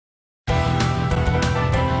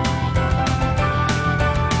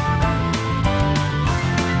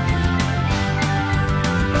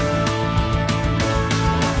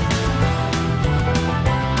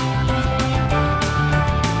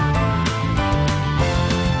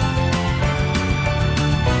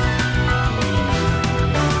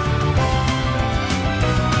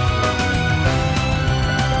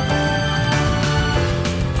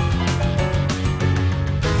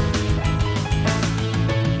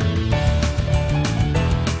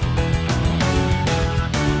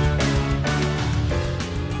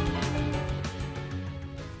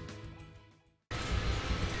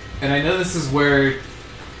And I know this is where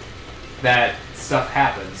that stuff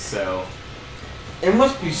happens, so... It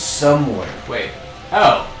must be somewhere. Wait.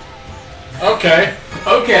 Oh. Okay.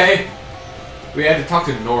 Okay. We had to talk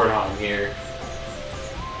to Nordheim here.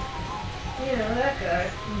 Yeah, that guy.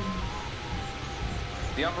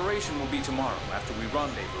 The operation will be tomorrow after we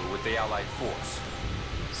rendezvous with the Allied force.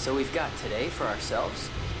 So we've got today for ourselves?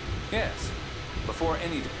 Yes. Before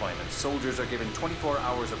any deployment, soldiers are given 24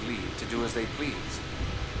 hours of leave to do as they please.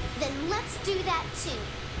 Then let's do that too.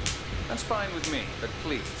 That's fine with me, but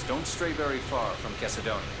please, don't stray very far from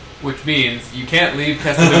Cassidonia. Which means you can't leave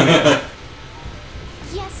Cassidonia.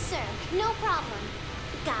 Yes, sir. No problem.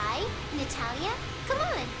 Guy, Natalia, come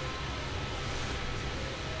on.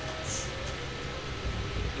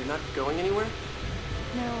 You're not going anywhere?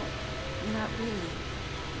 No, not really.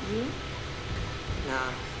 You?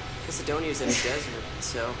 Nah. Macedonia's in a desert,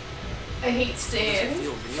 so... I hate sand.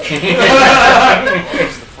 Feel real.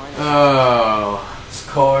 Oh. Of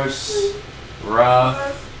course.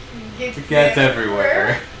 Rough. It gets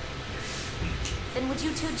everywhere. Then would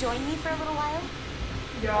you two join me for a little while?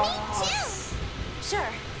 Yes. Sure.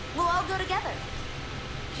 We'll all go together.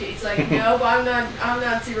 Jade's like, nope, I'm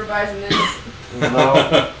not supervising this.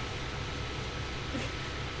 No.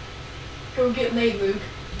 Go get laid, Luke.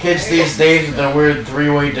 Kids these days with their weird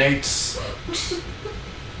three-way dates.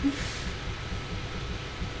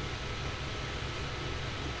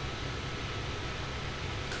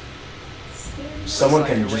 Someone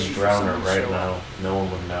can just drown her right now. No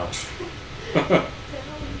one would know.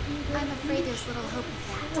 I'm afraid there's little hope of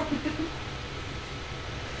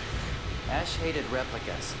that. Ash hated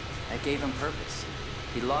replicas. That gave him purpose.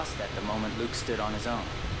 He lost that the moment Luke stood on his own.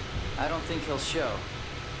 I don't think he'll show.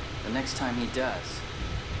 The next time he does...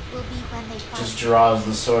 will be when they find Just draws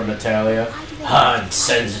the sword, Natalia. Han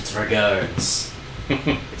sends its regards.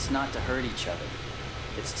 It's not to hurt each other.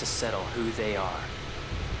 It's to settle who they are.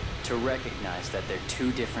 To recognize that they're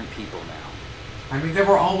two different people now. I mean, there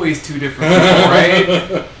were always two different people, right?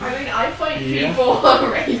 I mean, I fight people on a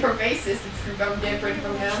regular basis to prove I'm different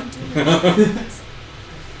from them.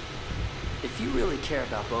 If you really care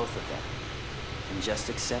about both of them, then just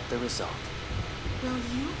accept the result. Will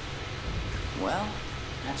you? Well,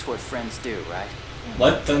 that's what friends do, right?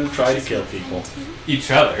 Let them try to kill people. Each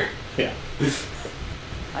other. Yeah.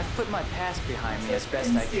 I've put my past behind me as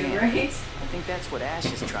best I can. Right? I think that's what Ash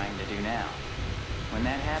is trying to do now. When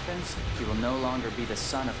that happens, he will no longer be the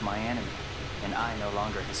son of my enemy, and I no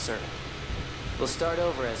longer his servant. We'll start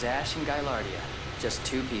over as Ash and Gylardia, just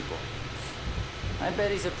two people. I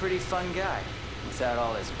bet he's a pretty fun guy, without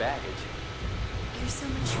all his baggage. You're so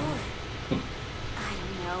mature. I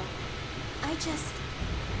don't know. I just...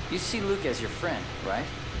 You see Luke as your friend, right?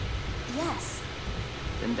 Yes.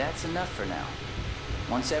 Then that's enough for now.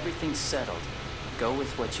 Once everything's settled, go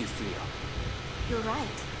with what you feel. You're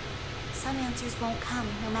right. Some answers won't come,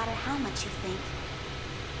 no matter how much you think.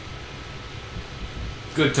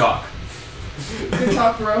 Good talk. Good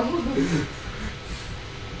talk, bro.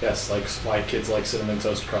 Yes, like why kids like Cinnamon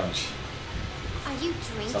Toast Crunch. Are you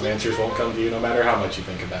drinking? Some answers won't come to you no matter how much you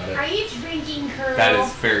think about Are it. you drinking, Colonel? That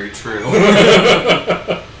is very true.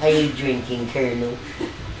 Are you drinking, Colonel?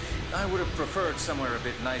 I would have preferred somewhere a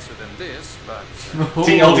bit nicer than this, but...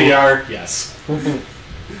 TLDR, yes.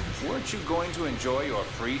 Weren't you going to enjoy your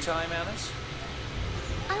free time, Anise?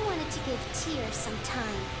 I wanted to give Tyr some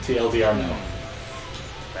time. TLDR, no.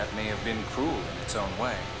 That may have been cruel in its own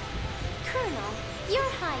way. Colonel,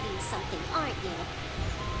 you're hiding something, aren't you?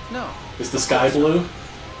 No. Is the sky blue?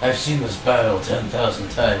 I've seen this battle 10,000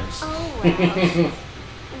 times. Oh, well.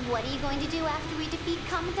 What are you going to do after we defeat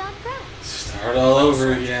Commandant Grant? Start all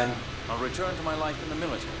over again. I'll return to my life in the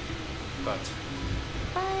military. But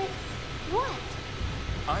But what?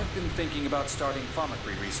 I've been thinking about starting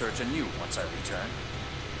pharmacy research anew once I return.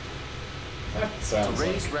 That To sounds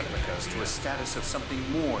raise like... replicas to a status of something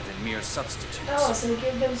more than mere substitutes. Oh, so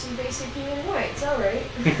give them some basic human rights, alright.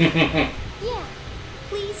 Yeah,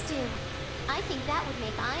 please do. I think that would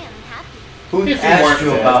make Ion happy. Who If you asked weren't you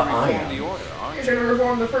dead. about Reform the Ion? order, aren't You're you? gonna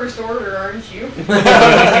reform the First Order, aren't you?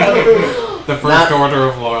 The first order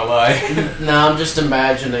of Lorelei. No, I'm just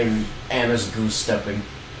imagining Anna's goose stepping.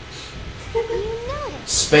 You noticed.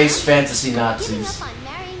 Space fantasy Giving Nazis. up on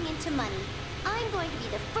marrying into money. I'm going to be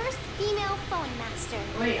the first female phone master.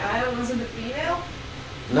 Wait, Ion wasn't a female?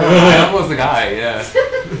 No, That was the guy, yeah.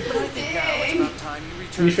 But I think now it's about time you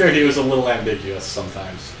return. To be fair, he was a little ambiguous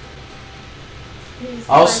sometimes.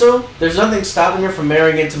 Also, there's nothing stopping her from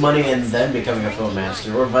marrying into money and then becoming a film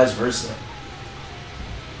master, or vice versa.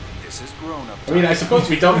 This is grown up. I mean, I suppose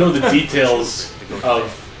we don't know the details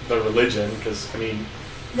of the religion, because, I mean,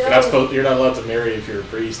 No. You're not allowed to marry if you're a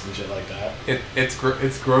priest and shit like that. It's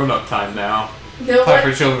grown up time now. No, Time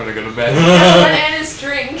for children to go to bed. let Anise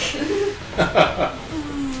drink.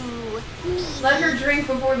 Ooh, me. Let her drink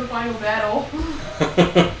before the final battle.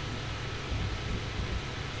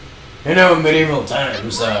 You know, in medieval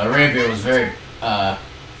times, Arabia was very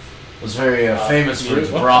famous for its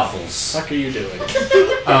what brothels. What the fuck are you doing?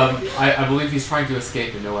 I believe he's trying to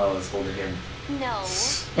escape and Noelle is holding him. No,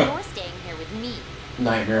 you're staying here with me.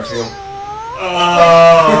 Nightmare fuel.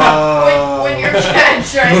 When your cat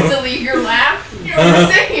tries to leave your lap, you're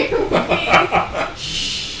staying with me.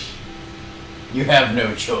 You have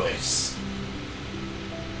no choice.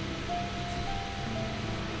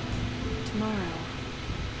 Tomorrow.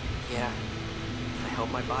 Yeah. I hope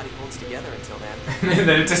my body holds together until then. And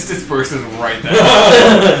then it just disperses right there.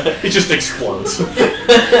 It just explodes.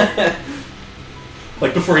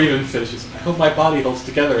 Like before he even finishes. I hope my body holds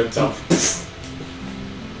together until.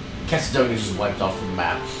 Cacedonia just wiped off the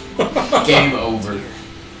map. Game over.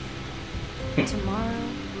 Tomorrow,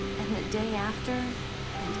 and the day after, and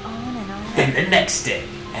on and on. And the next day.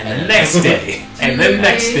 And the next day. And the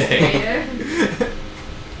next day.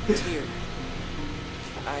 Dear.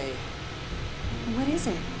 What is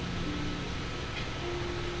it?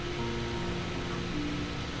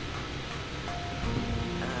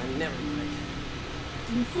 Never mind.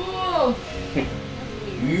 You fool!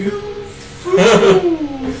 You I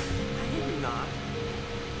did not. I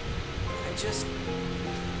just...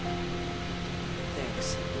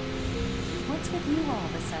 Thanks. What's with you all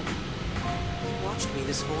of a sudden? You watched me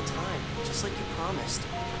this whole time, just like you promised.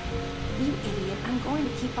 You idiot, I'm going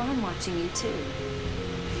to keep on watching you too.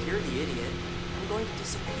 You're the idiot. I'm going to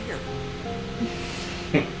disappear.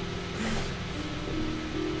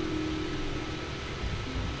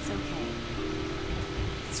 It's okay.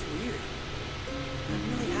 It's weird. I'm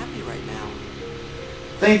really happy right now. I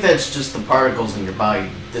think that's just the particles in your body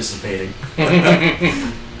dissipating. I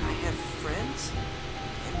have friends?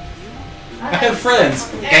 And you? I have friends.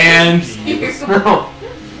 And you. No,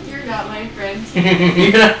 You're not my friend.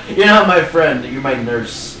 you're not my friend. You're my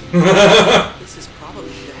nurse. This is probably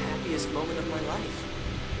the happiest moment of my life.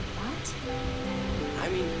 What? I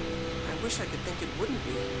mean, I wish I could think it wouldn't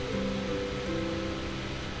be.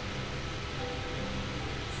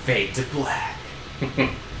 Fade to black.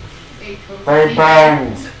 They Bang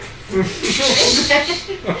bang. They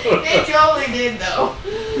totally did, though.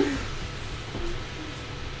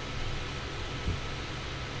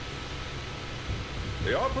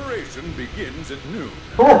 The operation begins at noon.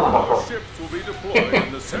 Our ships will be deployed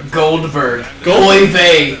in the central Goldberg. and Oy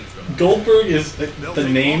vey. Goldberg is the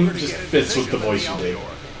name just fits with the voice you do.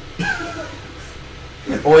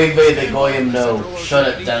 Oy vey, the goyim no. Shut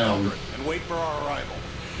it down. And wait for our arrival.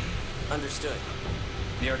 Understood.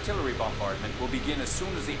 The artillery bombardment will begin as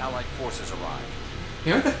soon as the Allied forces arrive.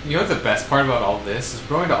 You know the best part about all this is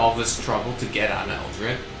we're going to all this trouble to get on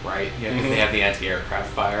Eldrant, right? Yeah, because they have the anti-aircraft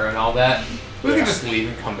fire and all that. We can just leave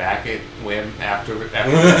and come back and win after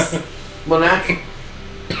this. Well, now,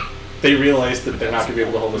 They realize that they're not going to be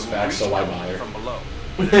able to hold us back, so why bother? From below.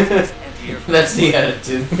 that's the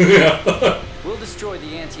attitude. Yeah. We'll destroy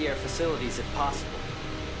the anti-air facilities if possible,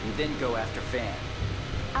 and then go after Fan.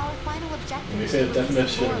 Our final objective They is say to the release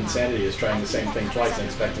definition of Gorma. insanity is trying I the think same that thing covers twice and everything.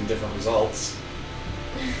 expecting different results.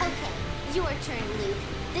 Okay, your turn, Luke.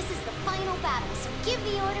 This is the final battle, so give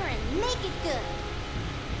the order and make it good.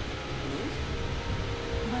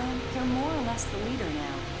 Well, you're more or less the leader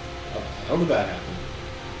now. How did that happen?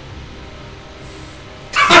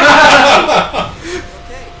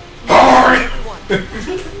 Okay. Alright! Everyone.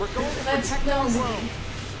 We're going to Let's protect go. our world.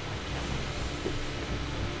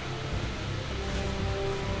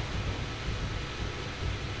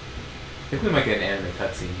 I think we might get an anime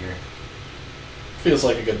cutscene here. Feels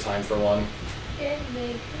like a good time for one. It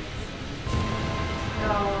makes...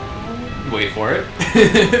 Oh. Wait for it. That's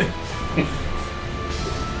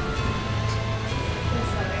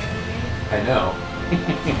not anime. I know.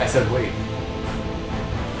 I said wait.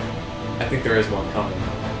 I think there is one coming.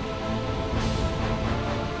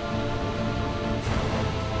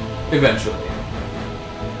 Eventually.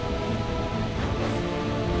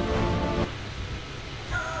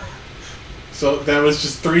 So that was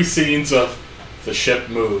just 3 scenes of the ship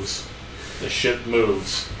moves. The ship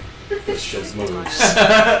moves. The ship moves.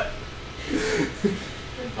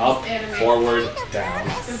 Up, Anime. forward, down.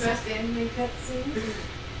 The best anime cutscene.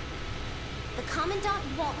 The Commandant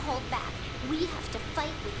won't hold back. We have to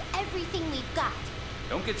fight with everything we've got.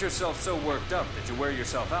 Don't get yourself so worked up that you wear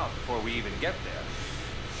yourself out before we even get there.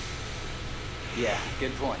 Yeah,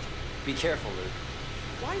 good point. Be careful, Luke.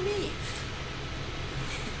 Why me?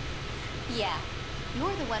 Yeah,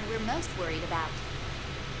 You're the one we're most worried about.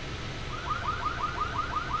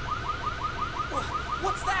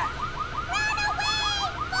 What's that? Run away!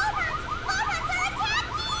 Photons are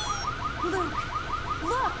attacking! Luke,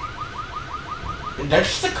 look! That's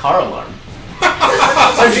just a car alarm.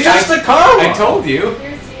 That's just a car alarm. I told you.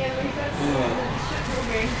 Here's the end. That's ship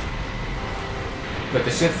moving. But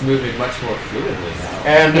the ship's moving much more fluidly now.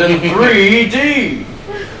 And in 3D.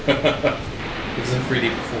 It was in 3D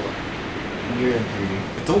before. You're in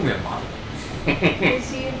 3D. It's only a model. Is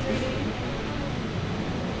he in 3D?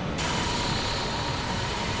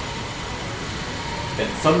 And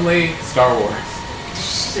suddenly, Star Wars.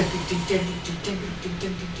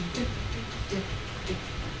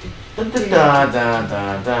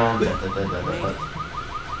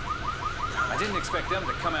 I didn't expect them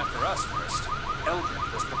to come after us first.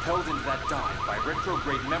 Eldrant was propelled into that dive by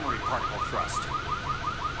retrograde memory particle thrust.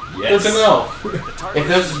 Yes. Good to know. If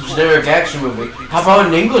this is a generic action movie, how about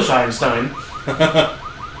an English Einstein?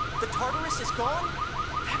 The Tartarus is gone?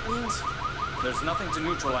 That means... There's nothing to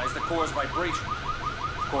neutralize the core's vibration.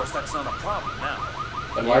 Of course, that's not a problem now.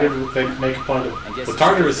 Then why did they make a point of I guess the it's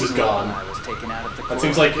Tartarus the is reason gone? I was taken out of the That core.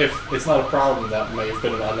 seems like if it's not a problem, that may have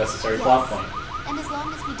been an unnecessary plot point. And as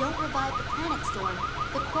long as we don't revive the planet storm,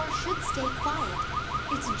 the core should stay quiet.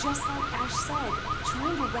 It's just like Ash said,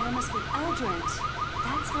 trying to ram us with Eldrant.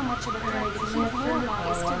 That's how much of a threat the Heath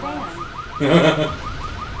Lorelei is to Van.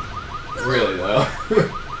 Really, though.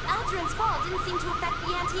 Eldrant's fall didn't seem to affect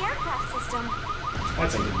the anti-aircraft system.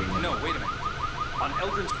 That's inconvenient. No, wait a minute. On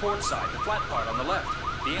Eldrant's port side, the flat part on the left,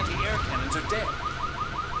 the anti-air cannons are dead.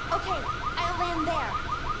 Okay, I'll land there.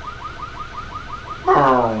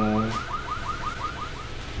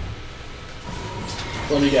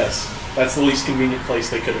 Let me guess. That's the least convenient place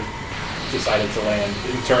they could have decided to land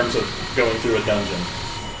in terms of going through a dungeon.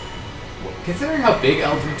 Considering how big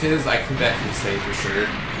Eldrant is, I couldn't actually say for sure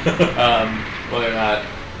whether or not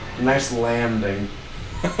Nice landing.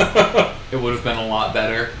 it would have been a lot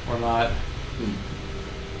better or not.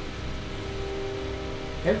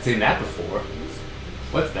 I haven't seen that before.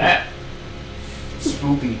 What's that?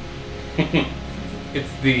 Spoopy.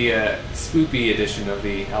 It's the spoopy edition of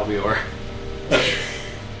the Albior.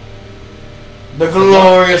 The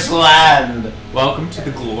glorious land. Welcome to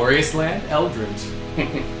the glorious land, Eldrant.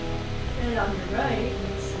 And on your right,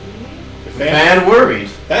 let's see. Van worried.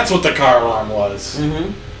 That's what the car alarm was.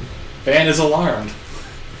 Mm-hmm. Van is alarmed.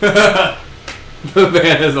 The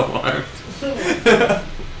van is alarmed.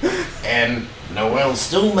 And Noelle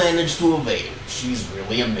still managed to evade. She's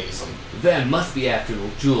really amazing. Van must be after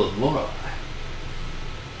Jewel and Lorelei.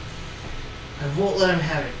 I won't let him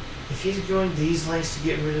have it. If he's going these lengths to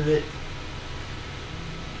get rid of it,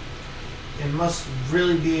 it must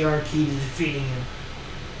really be our key to defeating him.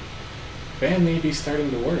 Van may be starting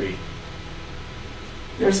to worry.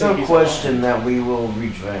 There's no question that we will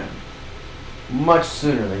reach Van much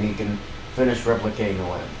sooner than he can finish replicating the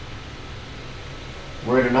land.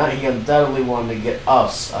 Word or not, he undoubtedly wanted to get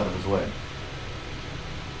us out of his way.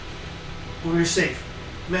 We're safe.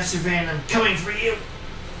 Master Van, I'm coming for you!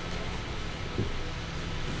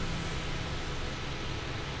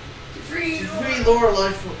 Free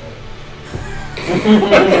Lorelei for...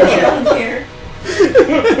 down here.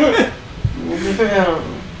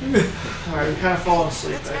 Alright, I'm kind of falling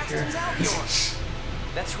asleep back here.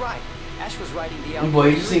 That's right. Ash was riding the Boy,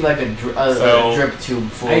 you just need like a drip tube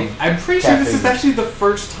full of I'm pretty sure this is caffeine. actually the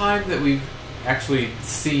first time that we've actually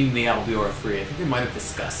seen the Albior 3. I think they might have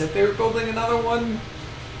discussed it. They were building another one.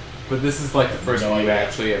 But this is like the first one we've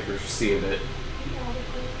actually ever seen it.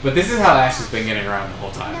 But this is how Ash has been getting around the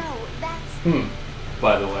whole time. No, that's...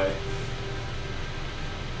 By the way.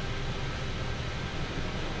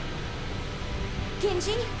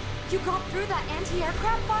 Genji, you got through that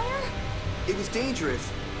anti-aircraft fire? It was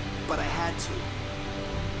dangerous, but I had to.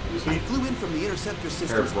 I flew in from the interceptor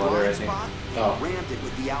system's brother, I blind think. spot Oh. and rammed it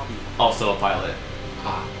with the Albion. Also a pilot.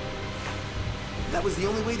 That was the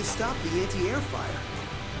only way to stop the anti-air fire.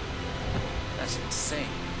 That's insane.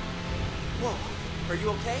 Whoa, are you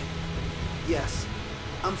okay? Yes,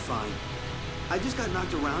 I'm fine. I just got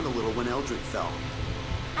knocked around a little when Eldrant fell.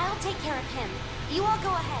 I'll take care of him. You all go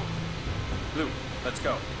ahead. Luke, let's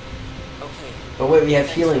go. Okay. But wait, we have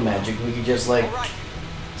healing magic. We could just like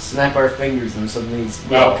snap our fingers and suddenly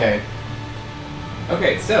we're okay.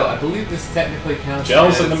 Okay, so I believe this technically counts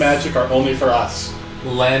Gels as and the magic are only for us.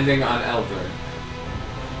 landing on Eldrant.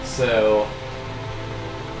 So,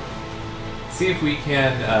 let's see if we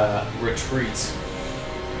can retreat.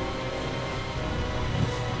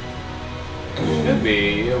 Should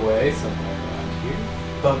be a way somewhere around here.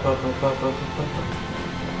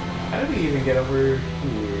 How do we even get over here?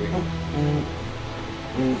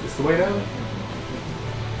 Is the way down?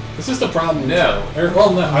 This is the problem. No.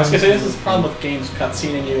 Well, no. I was gonna say this is the problem with games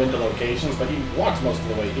cutscening you into locations, but you walked most of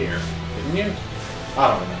the way here, didn't you? I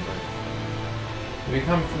don't remember. Did we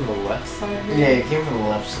come from the left side? Maybe? Yeah, it came from the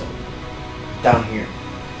left side. Down here.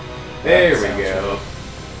 There we go.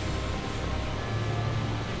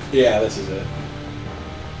 Yeah, this is it.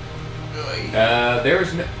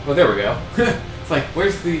 There's no. Oh, there we go. It's like,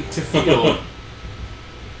 where's the to feel?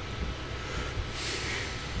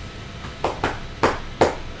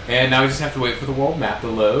 And now we just have to wait for the world map to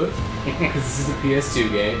load, because this is a PS2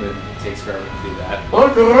 game and it takes forever to do that.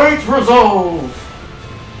 A great resolve!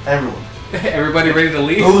 Everyone. Everybody ready to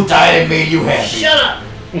leave? Who died and made you happy? Shut up!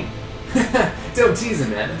 Don't tease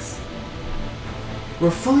him, Anise.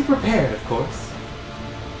 We're fully prepared, of course.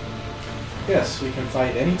 Yes, we can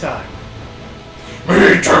fight anytime.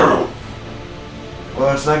 Me too! Well,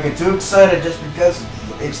 let's not get too excited just because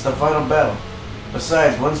it's the final battle.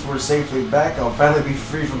 Besides, once we're safely back, I'll finally be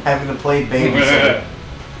free from having to play babysitter.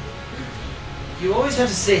 You always have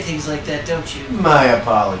to say things like that, don't you? My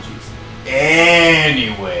apologies.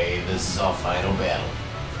 Anyway, this is our final battle.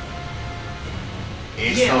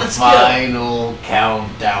 It's the final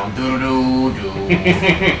countdown. Do-do-do-do.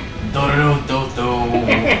 Do-do-do-do-do.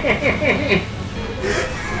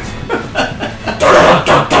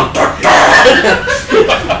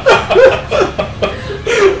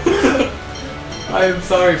 I am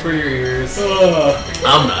sorry for your ears.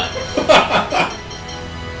 I'm not.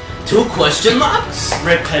 2 question marks?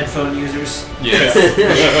 Rip headphone users. Yes.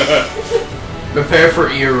 Prepare for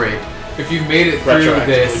ear rape. If you've made it through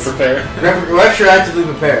this, prepare. Retroactively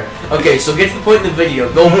prepare. Okay, so get to the point in the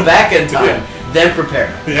video, go back in time, then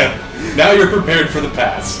prepare. Yeah. Now you're prepared for the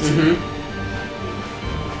past. Mm-hmm.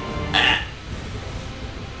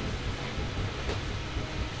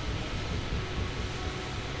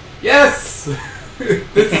 Yes!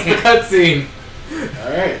 This is the cutscene.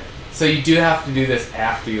 Alright. So you do have to do this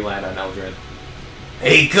after you land on Eldrant.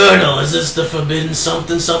 Hey, Colonel, is this the forbidden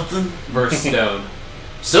something? Versus Stone.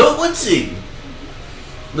 So it would seem.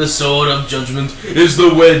 The Sword of Judgment is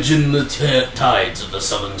the wedge in the tides of the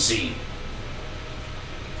Southern Sea.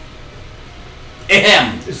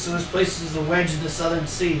 Ahem! So this place is a wedge in the Southern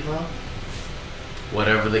Sea, huh?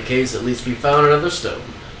 Whatever the case, at least we found another stone.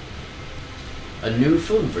 A new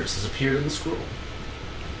film verse has appeared in the scroll.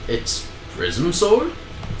 It's Prism Sword?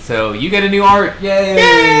 So you get a new art.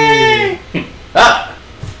 Yay! Ah!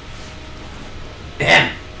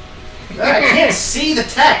 Ahem! I can't see the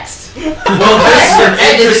text. Well, this is an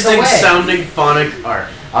interesting sounding phonic art.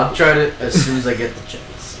 I'll try to as soon as I get the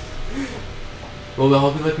chance. Well,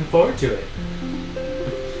 I'll be looking forward to it.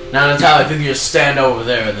 Now, Natalia, if you can just stand over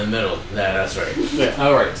there in the middle. Yeah, that's right. Yeah.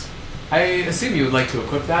 Alright. I assume you would like to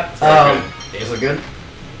equip that. It's very good. Is it good?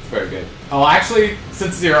 It's very good. Oh, actually,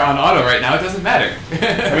 since you're on auto right now, it doesn't matter.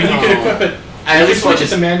 I mean, you can equip it. I at least want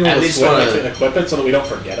to manual at least want to equip it so that we don't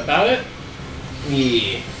forget about it.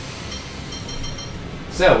 Yeah.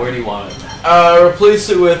 So, where do you want it? Replace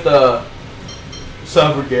it with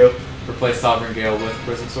Sovereign Gale. Replace Sovereign Gale with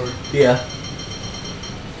Prism Sword? Yeah.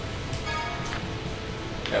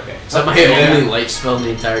 Okay. Is that my only light spell in the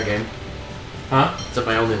entire game? Huh? Is that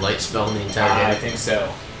my only light spell in the entire game? I think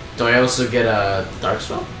so. Do I also get a dark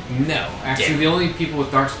spell? No. Actually, the only people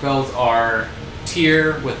with dark spells are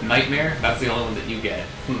Tyr with Nightmare. That's the only one that you get.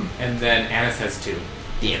 And then Anise has 2.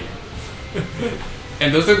 Damn.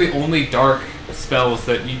 And those are the only dark spells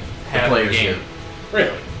that you have in the game.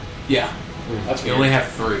 Really? Yeah. That's You weird. only have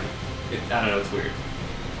 3. I don't know, it's weird.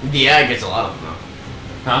 The AI gets a lot of them, though.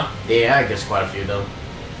 Huh? The AI gets quite a few, though.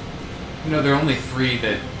 No, there are only 3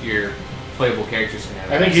 that your playable characters can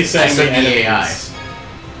have. I think he's saying said the the enemies. AI.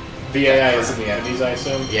 The AI isn't the enemies, I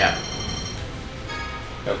assume? Yeah.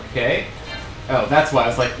 Okay. Oh, that's why I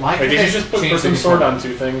was like, why Wait, can't did I you just put change Prism the Sword default? on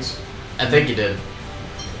 2 things? I think you did.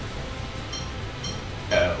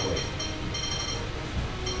 Oh, wait.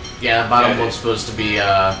 Yeah, the bottom Yeah, one's supposed to be,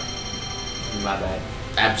 My bad.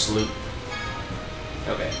 absolute.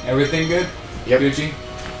 Okay. Everything good? Yep. Gucci?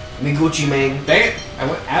 Me Gucci, man. Dang it! I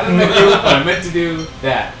went out of my group, but I meant to do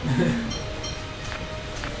that.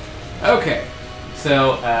 Okay.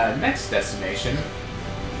 So, next destination.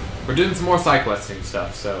 We're doing some more side questing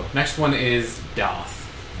stuff, so next one is Doth.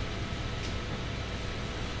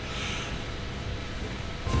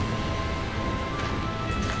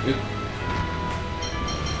 Oop.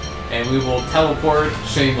 And we will teleport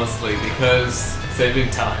shamelessly because saving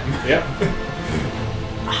time. Yep.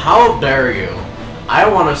 How dare you? I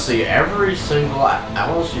want to see every single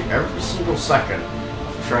second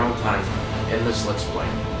of travel time in this Let's Play.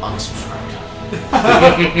 Unsubscribed.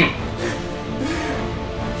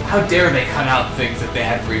 How dare they cut out things that they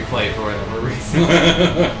had replay for whatever reason?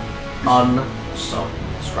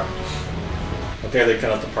 Unsubscribe. How dare they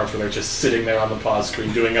cut out the parts where they're just sitting there on the pause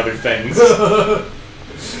screen doing other things.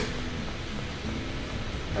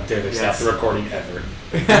 How dare they stop the recording ever.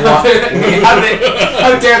 How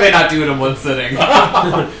dare they not do it in one sitting?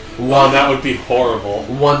 That would be horrible.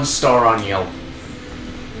 1 star on Yelp.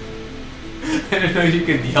 I didn't know you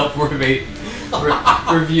could Yelp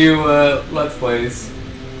review Let's Plays.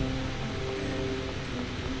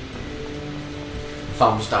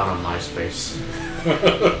 Thumbs down on MySpace.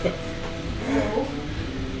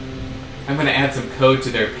 I'm gonna add some code to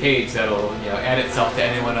their page that'll, add itself to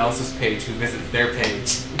anyone else's page who visits their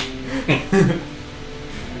page.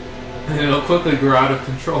 And it'll quickly grow out of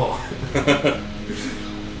control.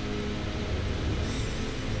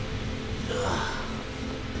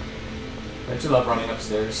 Don't you love running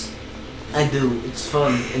upstairs? I do. It's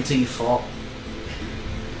fun until you fall.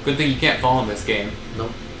 Good thing you can't fall in this game.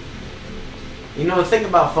 Nope. You know, the thing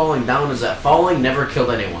about falling down is that falling never killed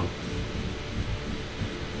anyone.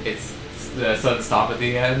 It's the sudden stop at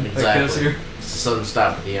the end that kills Exactly. you. Sudden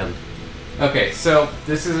stop at the end. Okay, so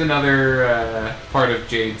this is another part of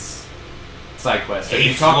Jade's side quest.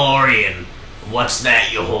 Hey, Florian, what's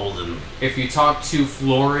that you holding? If you talk to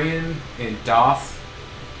Florian in Doth,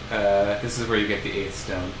 this is where you get the 8th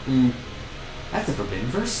stone. That's a Forbidden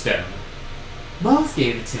Verse stone. Mose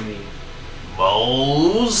gave it to me.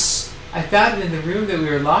 Mose? I found it in the room that we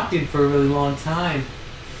were locked in for a really long time.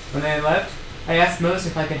 When I left, I asked Mose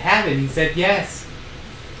if I could have it, and he said yes.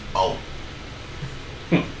 Oh.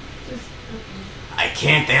 I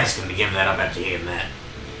can't ask him to give that up after hearing that.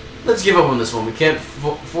 Let's give up on this one. We can't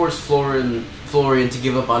force Florian to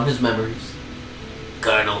give up on his memories.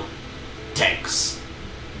 Colonel, thanks.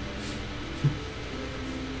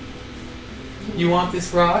 You want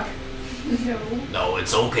this rock? No. No,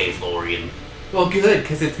 it's okay, Florian. Well, good,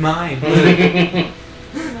 because it's mine. My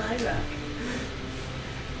rock.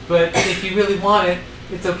 But if you really want it,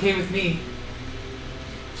 it's okay with me.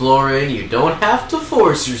 Florian, you don't have to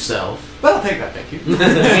force yourself. But I'll take that, thank you.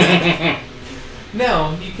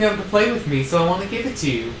 No, you came to play with me, so I want to give it to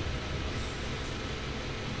you.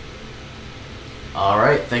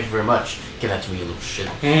 Alright, thank you very much. Give that to me, you little shit.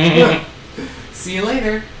 See you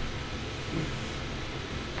later.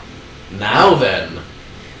 Now then,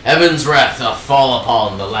 heaven's wrath doth fall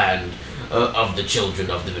upon the land of the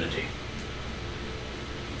children of divinity.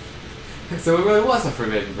 So it really was a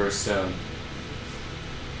Forbidden Verse stone.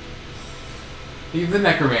 Even the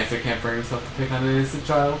necromancer can't bring himself to pick on an innocent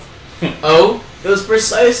child. Oh, it was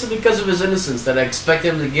precisely because of his innocence that I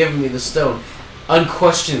expected him to give me the stone.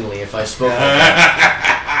 Unquestionably, if I spoke.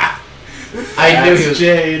 I knew he was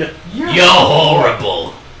Jade. You're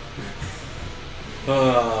horrible.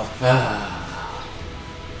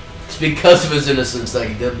 It's because of his innocence that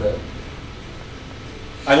he did that.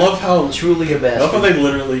 I love how truly a bastard. I love how they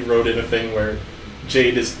literally wrote in a thing where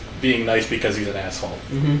Jade is being nice because he's an asshole.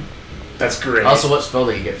 That's great. Also, what spell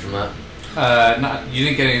did you get from that? You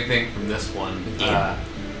didn't get anything from this one. Yeah.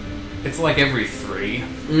 It's like every 3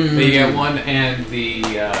 that you get one, and the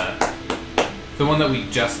one that we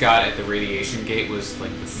just got at the radiation gate was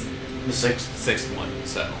like the sixth one.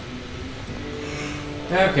 So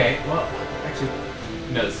okay, well, actually,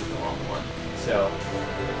 no, this is the wrong one. So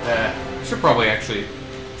we should probably actually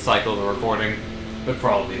cycle the recording. Would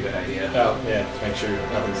probably be a good idea. Oh yeah, to make sure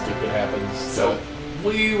nothing stupid happens. So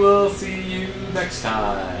we will see you next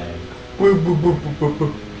time.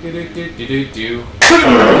 Do.